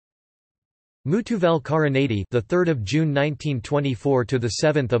Muthuvel Karunanidhi, the 3rd of June 1924 to the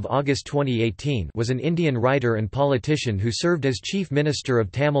 7th of August 2018, was an Indian writer and politician who served as Chief Minister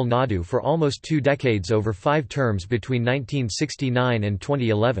of Tamil Nadu for almost 2 decades over 5 terms between 1969 and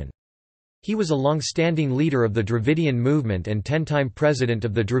 2011. He was a long-standing leader of the Dravidian movement and 10-time president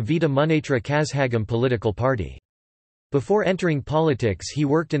of the Dravida Munnetra Kazhagam political party. Before entering politics, he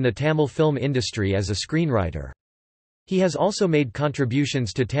worked in the Tamil film industry as a screenwriter. He has also made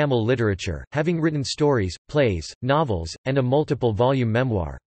contributions to Tamil literature, having written stories, plays, novels, and a multiple-volume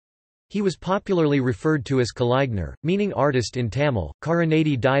memoir. He was popularly referred to as Kalaignur, meaning artist in Tamil.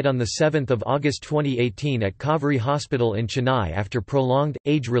 Karunanidhi died on 7 August 2018 at Kaveri Hospital in Chennai after prolonged,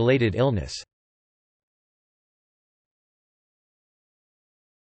 age-related illness.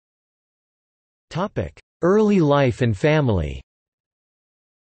 Early life and family.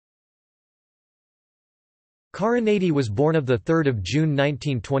 Karunanidhi was born of 3 June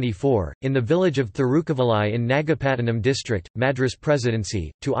 1924, in the village of Thirukavalai in Nagapattinam district, Madras Presidency,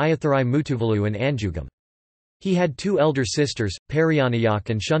 to Ayathurai Muthuvalu and Anjugam. He had 2 elder sisters, Pariyanayak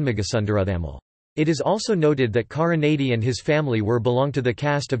and Shunmugasundarathamal. It is also noted that Karunanidhi and his family belonged to the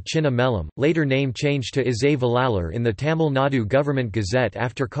caste of Chinna Mellam, later name changed to Izay Valalar in the Tamil Nadu Government Gazette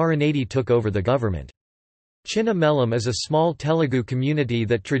after Karunanidhi took over the government. Chinna Mellam is a small Telugu community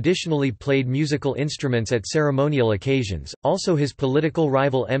that traditionally played musical instruments at ceremonial occasions. Also, his political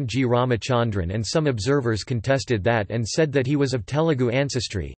rival M. G. Ramachandran and some observers contested that and said that he was of Telugu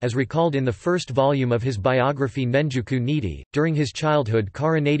ancestry, as recalled in the first volume of his biography Nenjuku Neeti. During his childhood,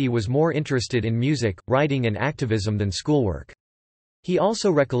 Karunanidhi was more interested in music, writing, and activism than schoolwork. He also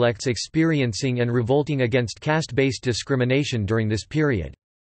recollects experiencing and revolting against caste-based discrimination during this period.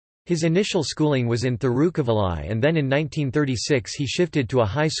 His initial schooling was in Thirukavalai and then in 1936 he shifted to a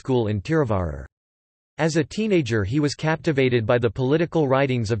high school in Tiruvarur. As a teenager he was captivated by the political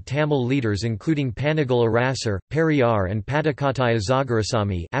writings of Tamil leaders including Panagal Arasar, Periyar and Padakattai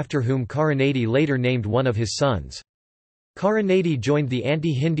Zagarasamy, after whom Karunanidhi later named one of his sons. Karunanidhi joined the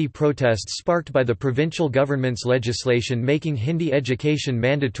anti-Hindi protests sparked by the provincial government's legislation making Hindi education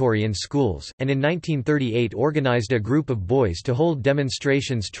mandatory in schools, and in 1938 organised a group of boys to hold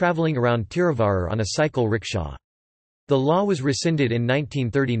demonstrations travelling around Tiruvarur on a cycle rickshaw. The law was rescinded in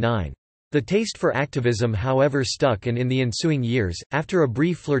 1939. The taste for activism however stuck, and in the ensuing years, after a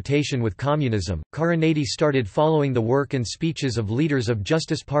brief flirtation with communism, Karunanidhi started following the work and speeches of leaders of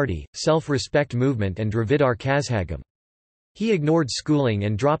Justice Party, Self-Respect Movement and Dravidar Kazhagam. He ignored schooling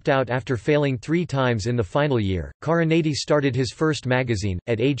and dropped out after failing 3 times in the final year. Karunanidhi started his first magazine,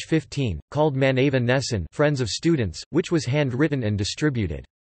 at age 15, called Manava Nesan, Friends of Students, which was hand-written and distributed.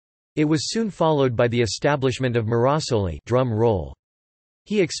 It was soon followed by the establishment of Murasoli, drum roll.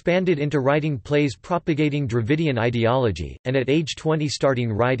 He expanded into writing plays propagating Dravidian ideology, and at age 20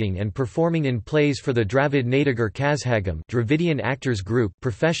 starting writing and performing in plays for the Dravid Nadigar Kazhagam Dravidian Actors Group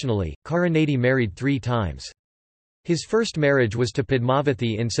professionally. Karunanidhi married 3 times. His first marriage was to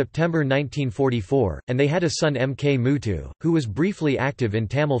Padmavathi in September 1944, and they had a son M. K. Muthu, who was briefly active in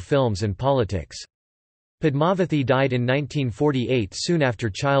Tamil films and politics. Padmavathi died in 1948 soon after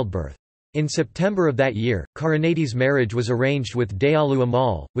childbirth. In September of that year, Karunanidhi's marriage was arranged with Dayalu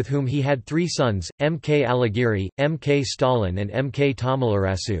Amal, with whom he had 3 sons, M. K. Alagiri, M. K. Stalin and M. K.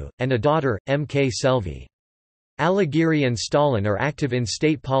 Tamilarasu, and a daughter, M. K. Selvi. Alagiri and Stalin are active in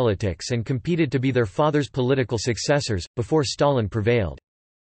state politics and competed to be their father's political successors, before Stalin prevailed.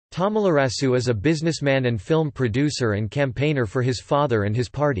 Tamilarasu is a businessman and film producer and campaigner for his father and his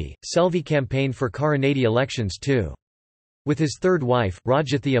party. Selvi campaigned for Karunanidhi elections too. With his third wife,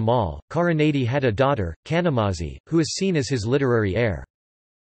 Rajathi Amal, Karunanidhi had a daughter, Kanamazi, who is seen as his literary heir.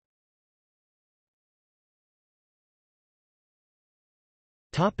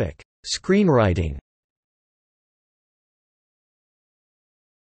 Screenwriting.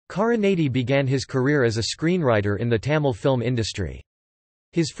 Karunanidhi began his career as a screenwriter in the Tamil film industry.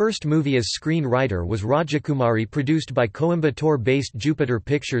 His first movie as screenwriter was Rajakumari, produced by Coimbatore-based Jupiter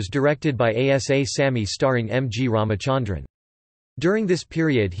Pictures, directed by Asa Sammy, starring M. G. Ramachandran. During this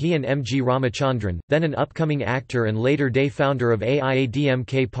period he and M. G. Ramachandran, then an upcoming actor and later-day founder of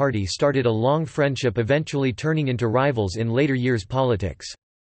AIADMK party, started a long friendship, eventually turning into rivals in later years' politics.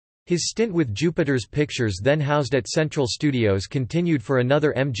 His stint with Jupiter's Pictures, then housed at Central Studios, continued for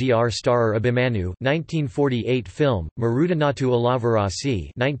another MGR starer Abhimanyu 1948 film, Marudanathu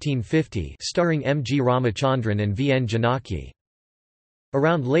Alavarasi 1950, starring M. G. Ramachandran and V. N. Janaki.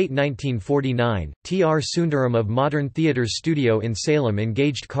 Around late 1949, T. R. Sundaram of Modern Theatres Studio in Salem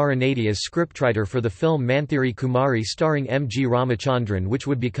engaged Karunanidhi as scriptwriter for the film Manthiri Kumari starring M. G. Ramachandran, which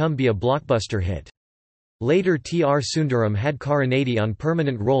would become a blockbuster hit. Later T. R. Sundaram had Karunanidhi on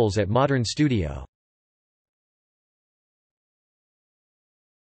permanent roles at Modern Studio.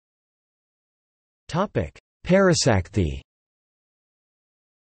 Parasakthi.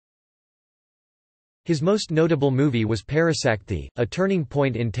 His most notable movie was Parasakthi, a turning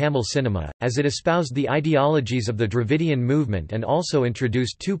point in Tamil cinema, as it espoused the ideologies of the Dravidian movement and also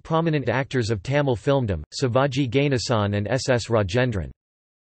introduced two prominent actors of Tamil filmdom, Sivaji Ganesan and S. Rajendran.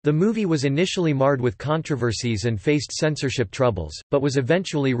 The movie was initially marred with controversies and faced censorship troubles, but was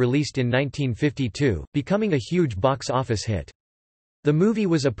eventually released in 1952, becoming a huge box office hit. The movie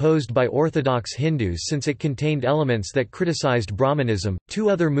was opposed by Orthodox Hindus since it contained elements that criticized Brahmanism.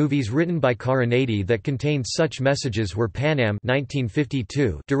 Two other movies written by Karunanidhi that contained such messages were Panam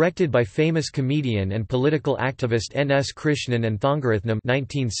 (1952), directed by famous comedian and political activist N. S. Krishnan, and Thongarathnam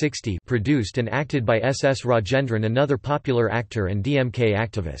 (1960), produced and acted by S. S. Rajendran, another popular actor and DMK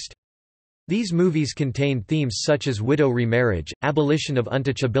activist. These movies contained themes such as widow remarriage, abolition of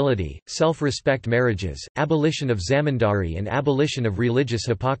untouchability, self-respect marriages, abolition of zamindari, and abolition of religious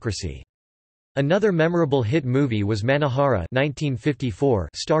hypocrisy. Another memorable hit movie was Manohara 1954,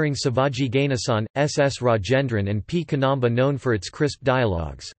 starring Sivaji Ganesan, S. S. Rajendran and P. Kanamba, known for its crisp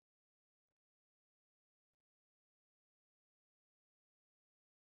dialogues.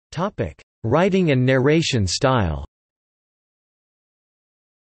 Writing and narration style.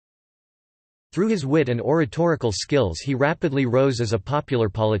 Through his wit and oratorical skills he rapidly rose as a popular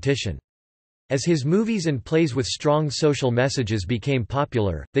politician. As his movies and plays with strong social messages became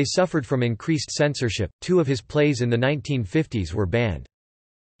popular, they suffered from increased censorship. Two of his plays in the 1950s were banned.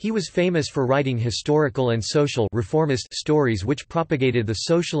 He was famous for writing historical and social reformist stories which propagated the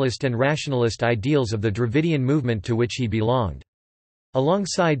socialist and rationalist ideals of the Dravidian movement to which he belonged.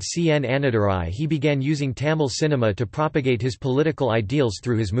 Alongside C. N. Annadurai, he began using Tamil cinema to propagate his political ideals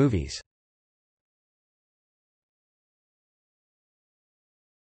through his movies.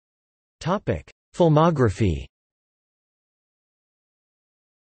 Filmography.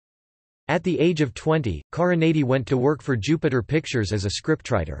 At the age of 20, Karunanidhi went to work for Jupiter Pictures as a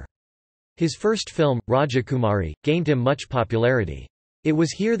scriptwriter. His first film, Rajakumari, gained him much popularity. It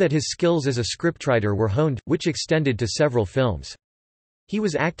was here that his skills as a scriptwriter were honed, which extended to several films. He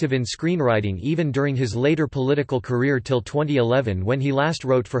was active in screenwriting even during his later political career till 2011, when he last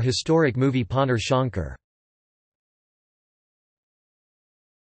wrote for historic movie Panar Shankar.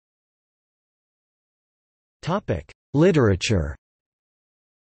 Literature.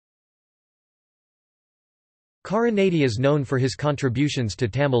 Karunanidhi is known for his contributions to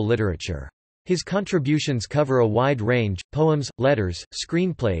Tamil literature. His contributions cover a wide range: poems, letters,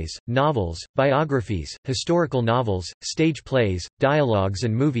 screenplays, novels, biographies, historical novels, stage plays, dialogues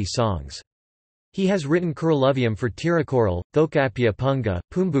and movie songs. He has written Kuralavyam for Tirukkural, Thokapya Punga,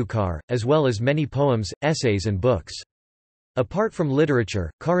 Pumbukar, as well as many poems, essays and books. Apart from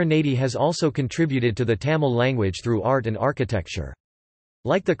literature, Karunanidhi has also contributed to the Tamil language through art and architecture.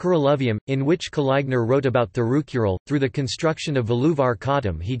 Like the Kuralavyam, in which Kalaignar wrote about Thirukkural, through the construction of Valuvar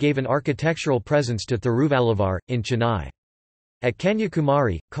Kottam he gave an architectural presence to Thiruvalluvar, in Chennai. At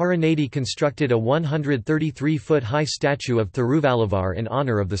Kanyakumari, Karunanidhi constructed a 133-foot-high statue of Thiruvalluvar in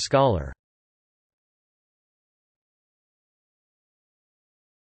honour of the scholar.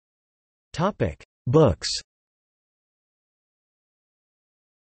 Books.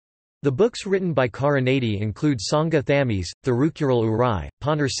 The books written by Karunanidhi include Sangha Thamis, Thirukkural Urai,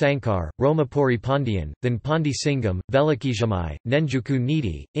 Panar Sankar, Romapuri Pandian, Then Pandi Singam, Velikijamai, Nenjuku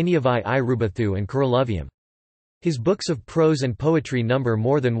Niti, Iniyavai I Rubathu and Kuralavyam. His books of prose and poetry number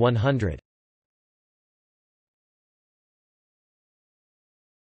more than 100.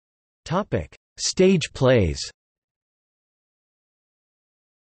 Stage plays.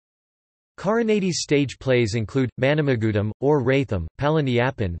 Karunanidhi's stage plays include, Manamagudam, or Ratham,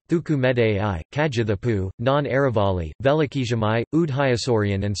 Palaniyappan, Thuku Medai, Kajathapu, Non Aravali, Velikijamai,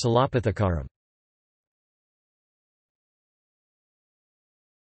 Udhayasorian and Salapathakaram.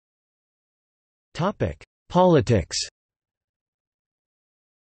 Politics.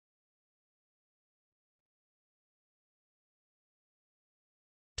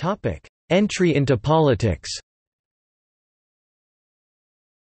 Entry into politics.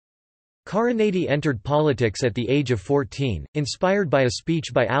 Karunanidhi entered politics at the age of 14, inspired by a speech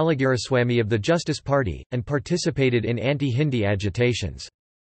by Alagaraswamy of the Justice Party, and participated in anti-Hindi agitations.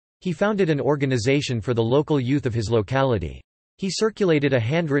 He founded an organization for the local youth of his locality. He circulated a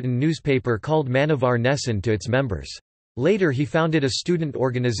handwritten newspaper called Manavar Nesan to its members. Later he founded a student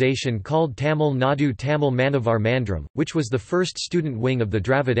organization called Tamil Nadu Tamil Manavar Mandram, which was the first student wing of the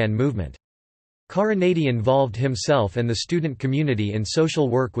Dravidian movement. Karunanidhi involved himself and the student community in social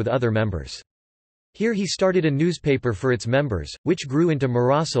work with other members. Here he started a newspaper for its members, which grew into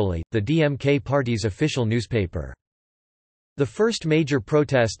Murasoli, the DMK party's official newspaper. The first major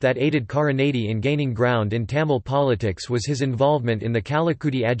protest that aided Karunanidhi in gaining ground in Tamil politics was his involvement in the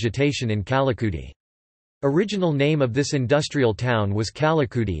Kalakutti agitation in Kalakutti. Original name of this industrial town was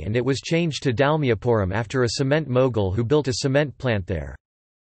Kalakutti and it was changed to Dalmiapuram after a cement mogul who built a cement plant there.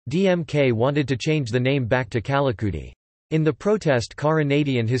 DMK wanted to change the name back to Kalakutti. In the protest,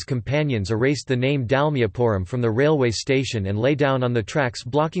 Karunanidhi and his companions erased the name Dalmiapuram from the railway station and lay down on the tracks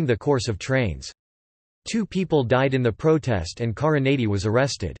blocking the course of trains. 2 people died in the protest and Karunanidhi was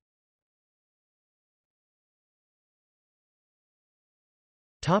arrested.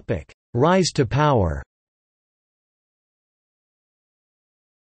 Rise to power.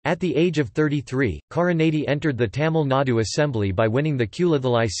 At the age of 33, Karunanidhi entered the Tamil Nadu Assembly by winning the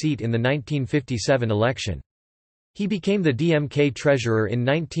Kulathalai seat in the 1957 election. He became the DMK treasurer in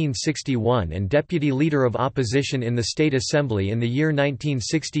 1961 and deputy leader of opposition in the State Assembly in the year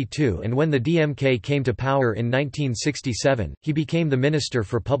 1962, and when the DMK came to power in 1967, he became the Minister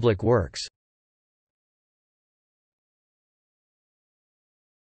for Public Works.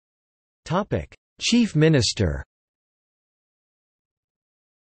 Chief Minister.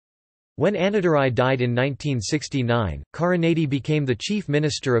 When Annadurai died in 1969, Karunanidhi became the Chief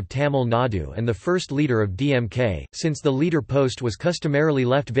Minister of Tamil Nadu and the first leader of DMK, since the leader post was customarily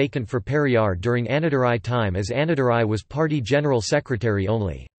left vacant for Periyar during Annadurai time, as Annadurai was party general secretary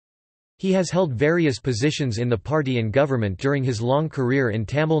only. He has held various positions in the party and government during his long career in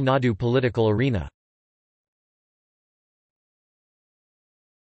Tamil Nadu political arena.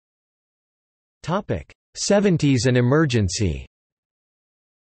 Topic: 70s and emergency.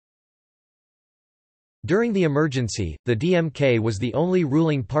 During the emergency, the DMK was the only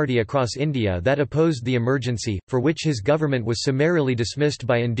ruling party across India that opposed the emergency, for which his government was summarily dismissed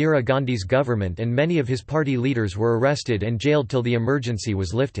by Indira Gandhi's government, and many of his party leaders were arrested and jailed till the emergency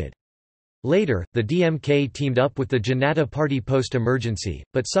was lifted. Later, the DMK teamed up with the Janata Party post-emergency,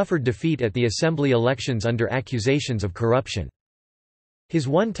 but suffered defeat at the assembly elections under accusations of corruption. His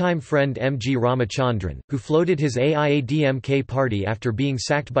one-time friend M. G. Ramachandran, who floated his AIADMK party after being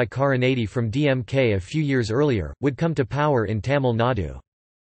sacked by Karunanidhi from DMK a few years earlier, would come to power in Tamil Nadu.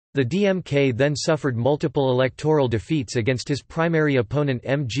 The DMK then suffered multiple electoral defeats against his primary opponent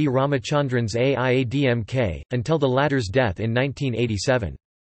M. G. Ramachandran's AIADMK, until the latter's death in 1987.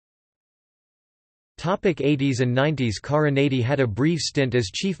 80s and 90s. Karunanidhi had a brief stint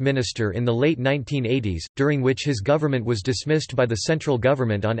as chief minister in the late 1980s, during which his government was dismissed by the central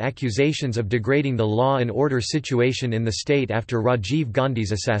government on accusations of degrading the law and order situation in the state after Rajiv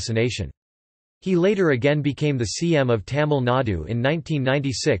Gandhi's assassination. He later again became the CM of Tamil Nadu in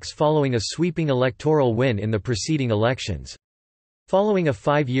 1996 following a sweeping electoral win in the preceding elections. Following a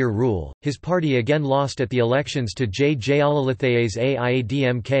 5-year rule, his party again lost at the elections to J. Jayalalitha's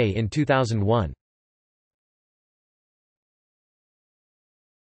AIADMK in 2001.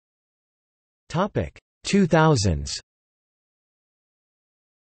 2000s.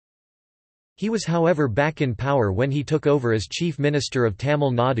 He was however back in power when he took over as Chief Minister of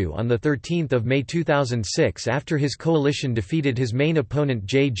Tamil Nadu on 13 May 2006 after his coalition defeated his main opponent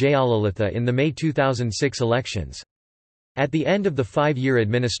J. Jayalalitha in the May 2006 elections. At the end of the 5-year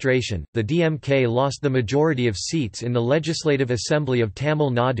administration, the DMK lost the majority of seats in the Legislative Assembly of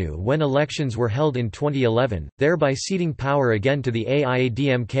Tamil Nadu when elections were held in 2011, thereby ceding power again to the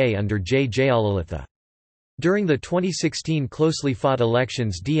AIADMK under J. Jayalalitha. During the 2016 closely fought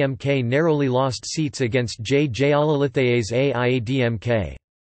elections, DMK narrowly lost seats against J. Jayalalitha's AIADMK.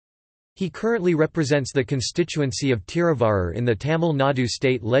 He currently represents the constituency of Tiruvarur in the Tamil Nadu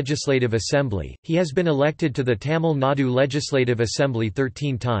State Legislative Assembly. He has been elected to the Tamil Nadu Legislative Assembly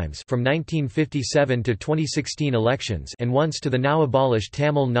 13 times from 1957 to 2016 elections and once to the now abolished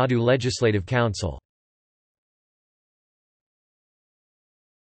Tamil Nadu Legislative Council.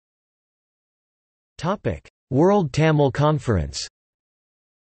 Topic: World Tamil Conference.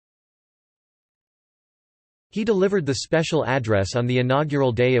 He delivered the special address on the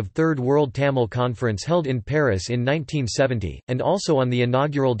inaugural day of Third World Tamil Conference held in Paris in 1970, and also on the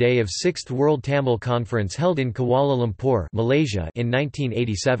inaugural day of Sixth World Tamil Conference held in Kuala Lumpur, Malaysia in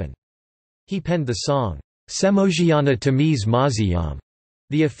 1987. He penned the song, Semojiana Tamiz Maziyam,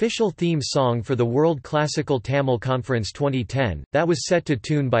 the official theme song for the World Classical Tamil Conference 2010, that was set to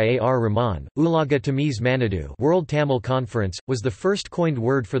tune by A. R. Rahman. Ulaga Tamiz Manadu World Tamil Conference, was the first coined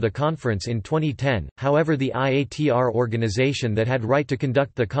word for the conference in 2010, however the IATR organization that had right to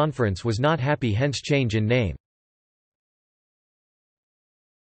conduct the conference was not happy, hence change in name.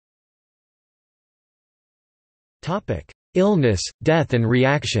 Illness, death and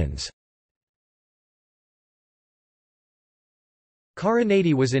reactions.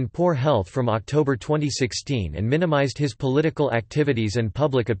 Karunanidhi was in poor health from October 2016 and minimized his political activities and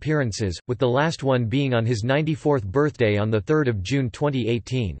public appearances, with the last one being on his 94th birthday on 3 June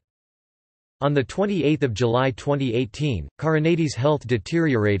 2018. On 28 July 2018, Karunanidhi's health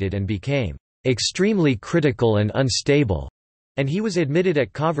deteriorated and became extremely critical and unstable, and he was admitted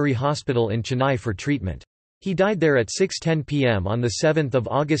at Kaveri Hospital in Chennai for treatment. He died there at 6:10 p.m. on 7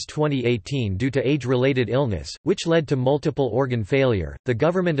 August 2018 due to age-related illness, which led to multiple organ failure. The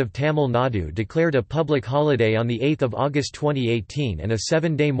government of Tamil Nadu declared a public holiday on 8 August 2018 and a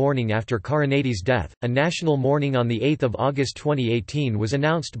 7-day mourning after Karunanidhi's death. A national mourning on 8 August 2018 was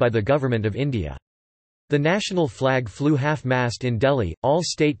announced by the Government of India. The national flag flew half-mast in Delhi, all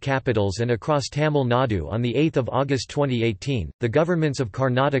state capitals and across Tamil Nadu on 8 August 2018. The governments of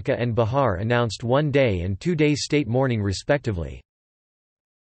Karnataka and Bihar announced 1-day and 2-day state mourning respectively.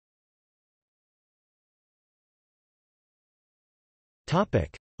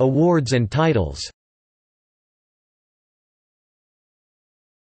 Topic: Awards and titles.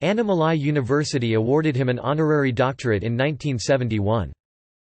 Annamalai University awarded him an honorary doctorate in 1971.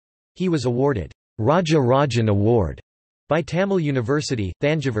 He was awarded Raja Rajan Award by Tamil University,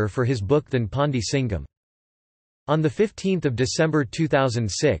 Thanjavur for his book Than Pandi Singam. On 15 December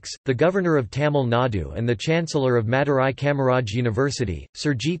 2006, the Governor of Tamil Nadu and the Chancellor of Madurai Kamaraj University,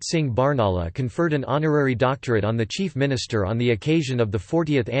 Surjit Singh Barnala conferred an honorary doctorate on the Chief Minister on the occasion of the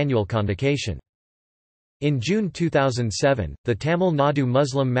 40th annual convocation. In June 2007, the Tamil Nadu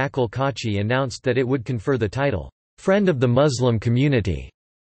Muslim Makal Kachi announced that it would confer the title, Friend of the Muslim Community,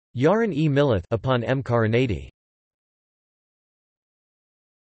 Yaran-e-Millith upon M. Karunanidhi.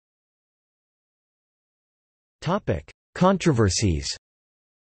 Controversies.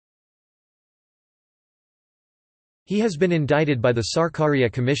 He has been indicted by the Sarkaria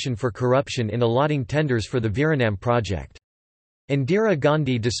Commission for Corruption in allotting tenders for the Viranam project. Indira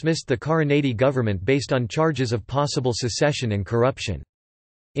Gandhi dismissed the Karunanidhi government based on charges of possible secession and corruption.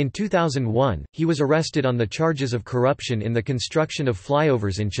 In 2001, he was arrested on the charges of corruption in the construction of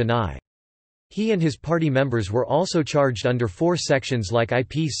flyovers in Chennai. He and his party members were also charged under 4 sections like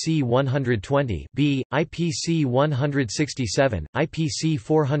IPC 120(b), IPC 167, IPC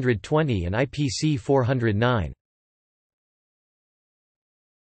 420 and IPC 409.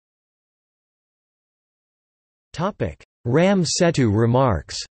 Ram Setu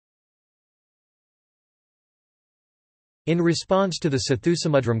remarks. In response to the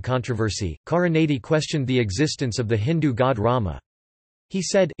Sethusamudram controversy, Karunanidhi questioned the existence of the Hindu god Rama. He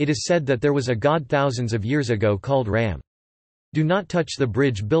said, "It is said that there was a god thousands of years ago called Ram. Do not touch the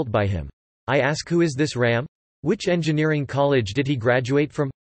bridge built by him. I ask, who is this Ram? Which engineering college did he graduate from?"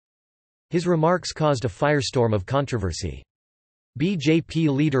 His remarks caused a firestorm of controversy. BJP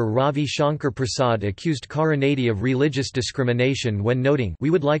leader Ravi Shankar Prasad accused Karunanidhi of religious discrimination when noting, "We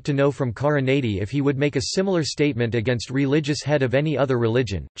would like to know from Karunanidhi if he would make a similar statement against religious head of any other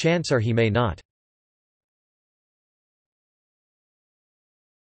religion, chance are he may not."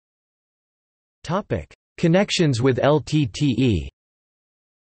 Connections with LTTE.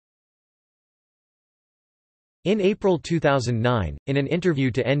 In April 2009, in an interview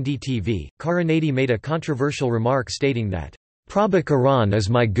to NDTV, Karunanidhi made a controversial remark stating that Prabhakaran is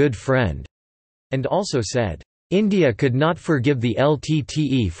my good friend, and also said, India could not forgive the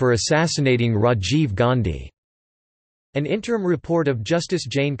LTTE for assassinating Rajiv Gandhi. An interim report of Justice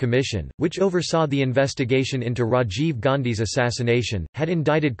Jain Commission, which oversaw the investigation into Rajiv Gandhi's assassination, had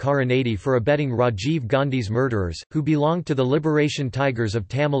indicted Karunanidhi for abetting Rajiv Gandhi's murderers, who belonged to the Liberation Tigers of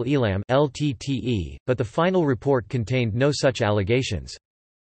Tamil Eelam (LTTE), but the final report contained no such allegations.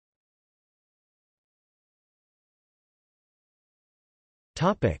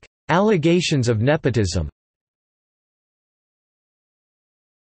 Allegations of nepotism.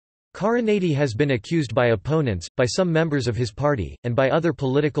 Karunanidhi has been accused by opponents, by some members of his party, and by other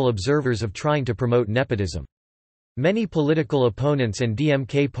political observers of trying to promote nepotism. Many political opponents and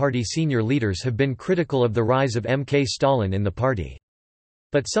DMK party senior leaders have been critical of the rise of MK Stalin in the party.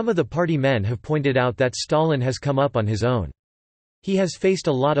 But some of the party men have pointed out that Stalin has come up on his own. He has faced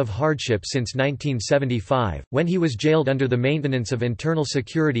a lot of hardship since 1975, when he was jailed under the Maintenance of Internal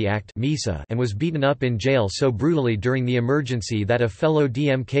Security Act and was beaten up in jail so brutally during the emergency that a fellow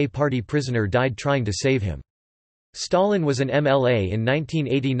DMK party prisoner died trying to save him. Stalin was an MLA in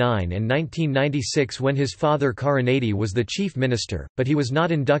 1989 and 1996 when his father Karunanidhi was the chief minister, but he was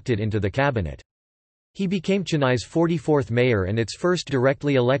not inducted into the cabinet. He became Chennai's 44th mayor and its first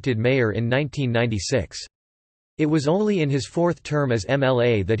directly elected mayor in 1996. It was only in his 4th term as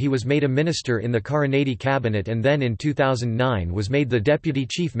MLA that he was made a minister in the Karunanidhi cabinet and then in 2009 was made the deputy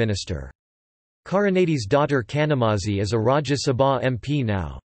chief minister. Karunanidhi's daughter Kanamazhi is a Rajya Sabha MP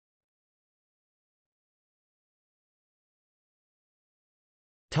now.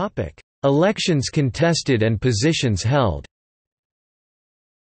 Elections contested and positions held.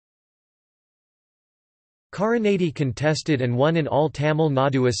 Karunanidhi contested and won in all Tamil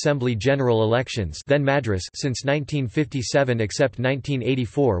Nadu Assembly general elections, then Madras, since 1957 except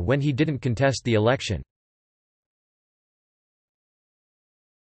 1984 when he didn't contest the election.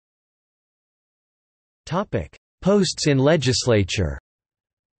 Topic: Posts in legislature.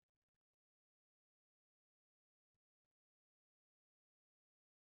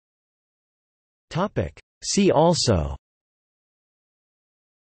 Topic: See also.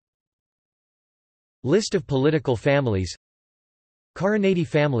 List of political families. Karunanidhi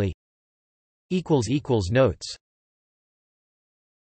family. Notes